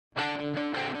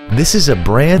This is a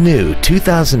brand new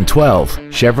 2012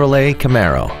 Chevrolet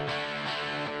Camaro.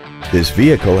 This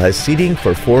vehicle has seating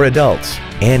for 4 adults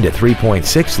and a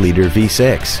 3.6-liter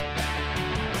V6.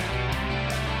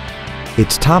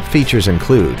 Its top features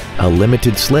include a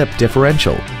limited slip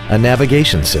differential, a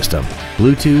navigation system,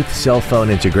 Bluetooth cell phone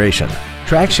integration,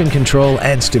 traction control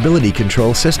and stability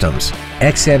control systems,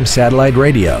 XM satellite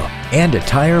radio, and a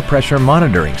tire pressure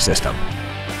monitoring system.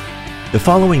 The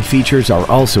following features are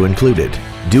also included: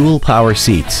 dual power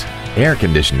seats, air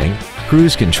conditioning,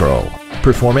 cruise control,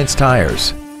 performance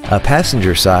tires, a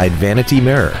passenger side vanity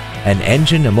mirror, an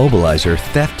engine immobilizer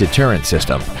theft deterrent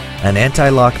system, an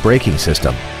anti-lock braking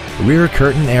system, rear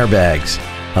curtain airbags,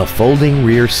 a folding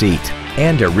rear seat,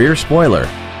 and a rear spoiler.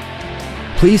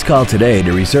 Please call today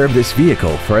to reserve this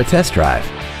vehicle for a test drive.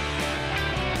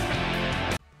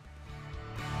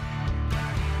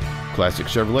 Classic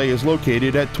Chevrolet is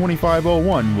located at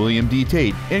 2501 William D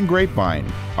Tate in Grapevine.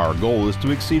 Our goal is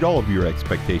to exceed all of your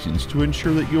expectations to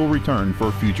ensure that you'll return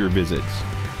for future visits.